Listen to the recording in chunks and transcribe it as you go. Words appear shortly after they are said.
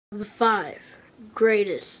The 5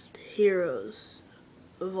 greatest heroes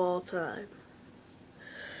of all time.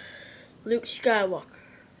 Luke Skywalker,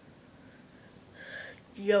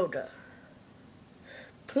 Yoda,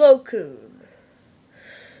 Plo Koon,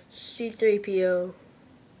 C-3PO,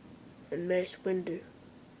 and Mace Windu.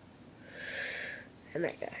 And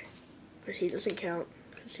that guy. But he doesn't count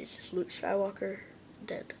because he's just Luke Skywalker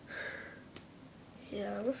dead.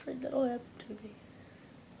 Yeah, I'm afraid that'll happen to me.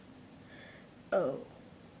 Oh.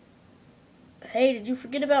 Hey, did you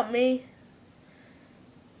forget about me?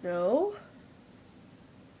 No?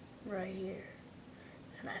 Right here.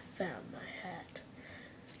 And I found my hat.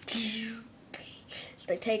 So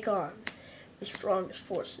they take on the strongest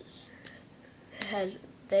forces.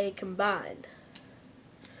 They combined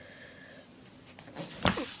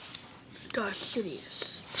Darth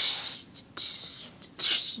Sidious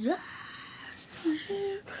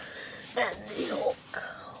and the Hulk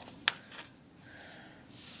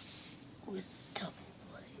with double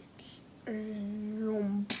blades.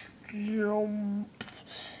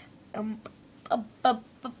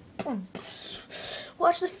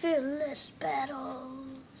 Watch the fearless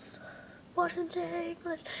battles. Watch them take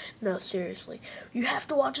place. No, seriously, you have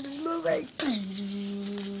to watch this movie.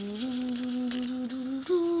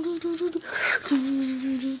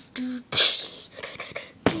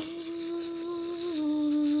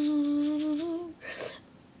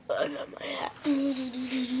 I got my hat.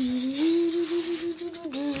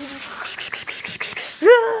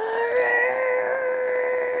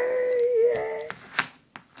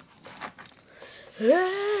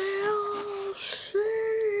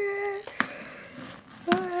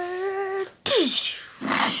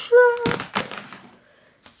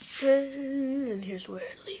 And here's where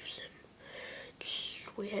it leaves him.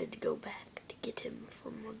 We had to go back to get him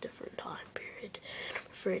from a different time period.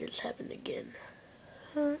 I'm afraid it's happened again.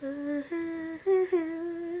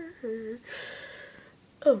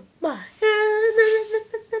 Oh my.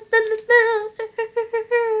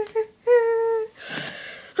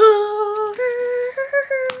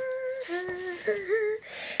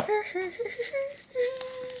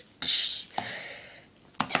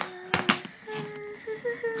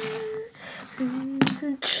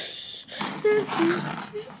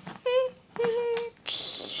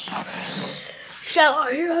 Shall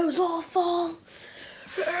our heroes all fall?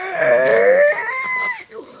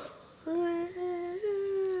 No.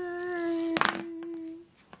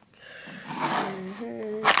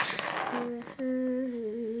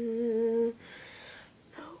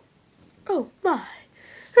 Oh my.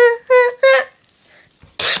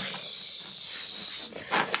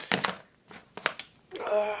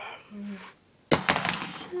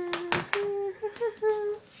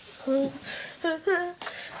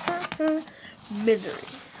 Misery.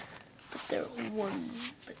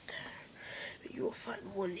 But you will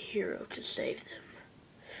find one hero to save them.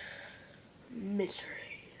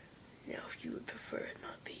 Misery. Now, if you would prefer it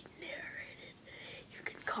not be narrated, you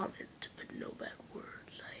can comment, but no bad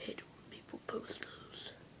words. I hate it when people post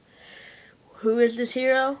those. Who is this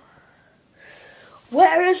hero?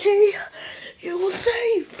 Where is he? You will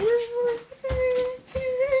save.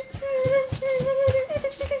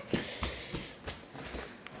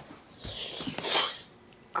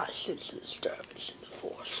 I sense the disturbance in the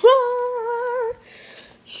force.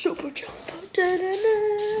 Super jump.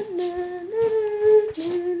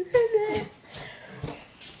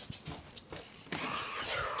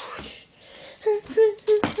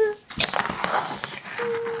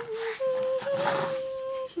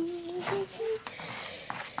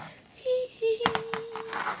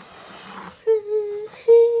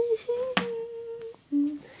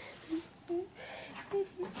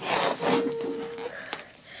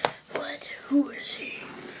 What? Who is he?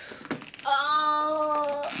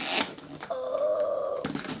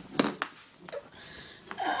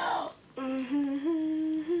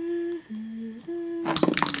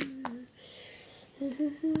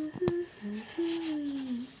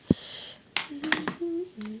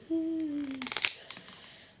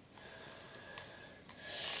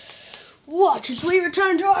 Watch as we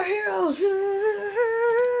return to our heroes. You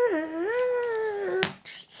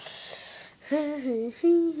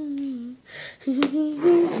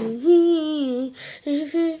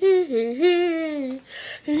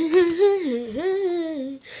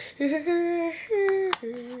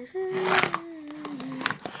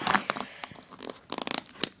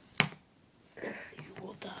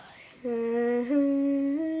will die.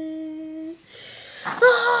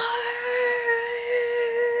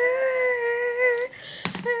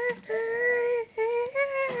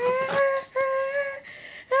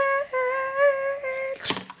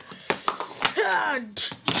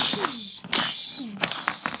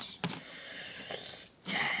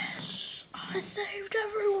 I saved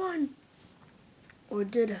everyone. Or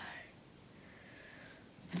did I?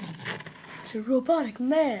 It's a robotic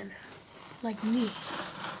man like me.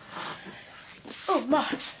 Oh my.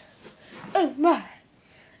 Oh my.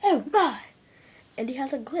 Oh my. And he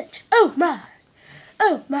has a glitch. Oh my.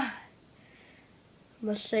 Oh my.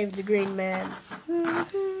 Must save the green man.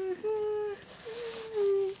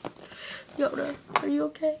 Yoda, are you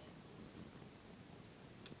okay?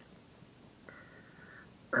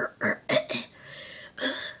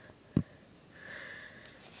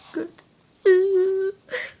 Good.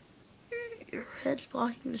 Your head's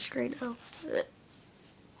blocking the screen now.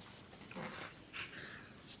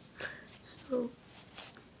 So,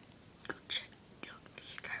 go check young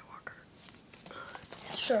Skywalker.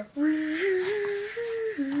 Yes, sir.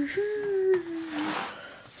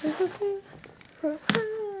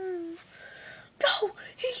 No,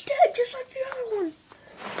 he's dead just like the other one.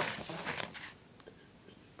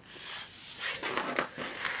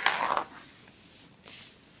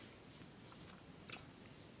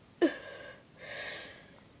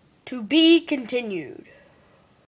 To be continued.